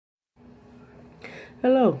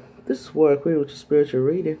Hello, this is Warrior Queen with your spiritual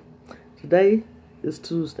reading. Today is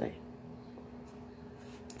Tuesday.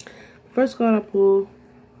 The first card I pulled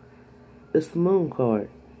is the Moon card.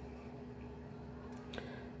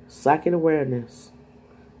 Psychic awareness,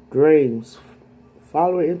 dreams,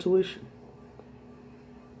 follow intuition.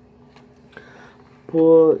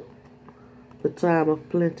 Pulled the Time of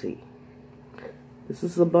Plenty. This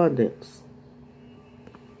is abundance.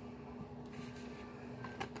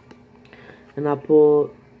 And I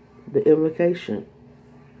pulled the Invocation.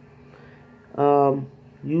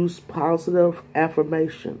 Use positive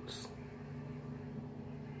affirmations.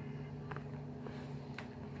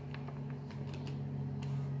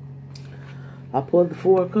 I pulled the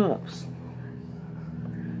Four of Cups.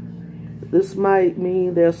 This might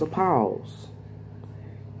mean there's a pause.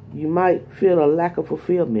 You might feel a lack of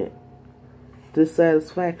fulfillment,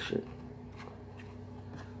 dissatisfaction.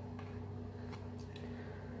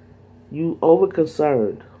 You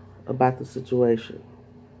over-concerned about the situation.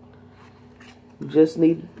 You just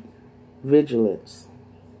need vigilance.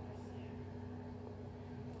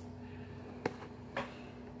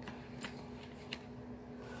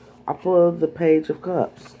 I pulled the Page of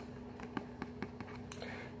Cups.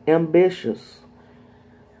 Ambitious,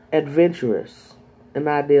 adventurous, and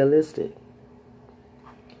idealistic.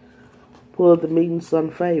 Pulled the Meetings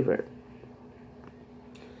Unfavored,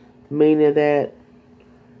 meaning that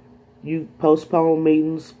you postpone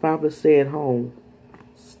meetings, probably stay at home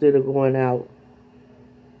instead of going out.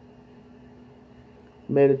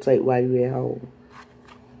 Meditate while you're at home.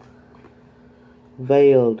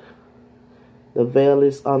 Veiled. The veil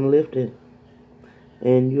is unlifted,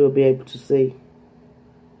 and you'll be able to see.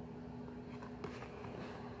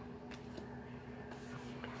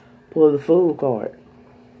 Pull the Fool card.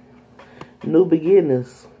 New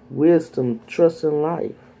beginnings, wisdom, trust in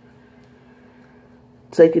life.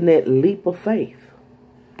 Taking that leap of faith.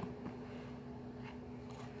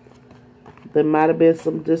 There might have been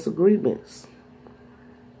some disagreements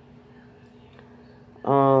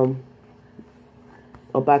about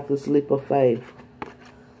this leap of faith,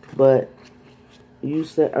 but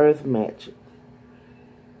use the earth magic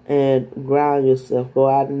and ground yourself. Go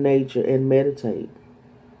out in nature and meditate.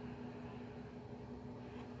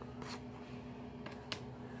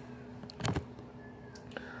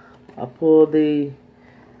 I pulled the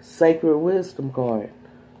Sacred Wisdom card,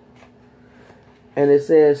 and it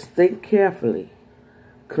says, think carefully.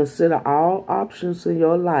 Consider all options in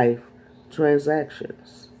your life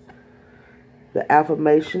transactions. The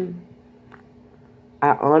affirmation,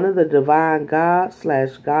 I honor the divine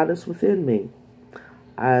God/goddess within me.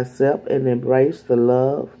 I accept and embrace the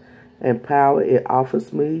love and power it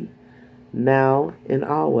offers me now and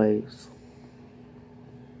always.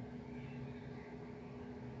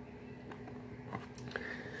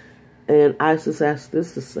 And Isis has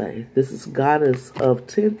this to say. This is Goddess of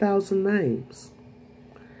 10,000 names.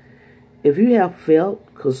 If you have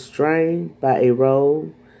felt constrained by a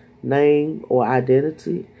role, name, or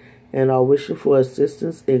identity and are wishing for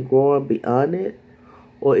assistance in growing beyond it,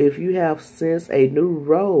 or if you have sensed a new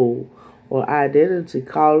role or identity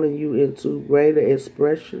calling you into greater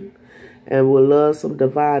expression and would love some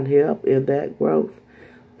divine help in that growth,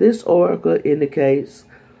 this oracle indicates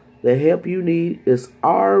the help you need is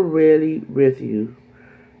already with you,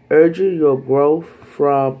 urging your growth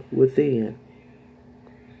from within.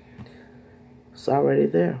 It's already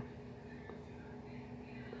there.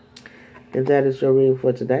 And that is your reading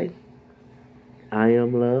for today. I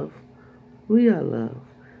am love. We are love.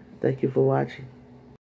 Thank you for watching.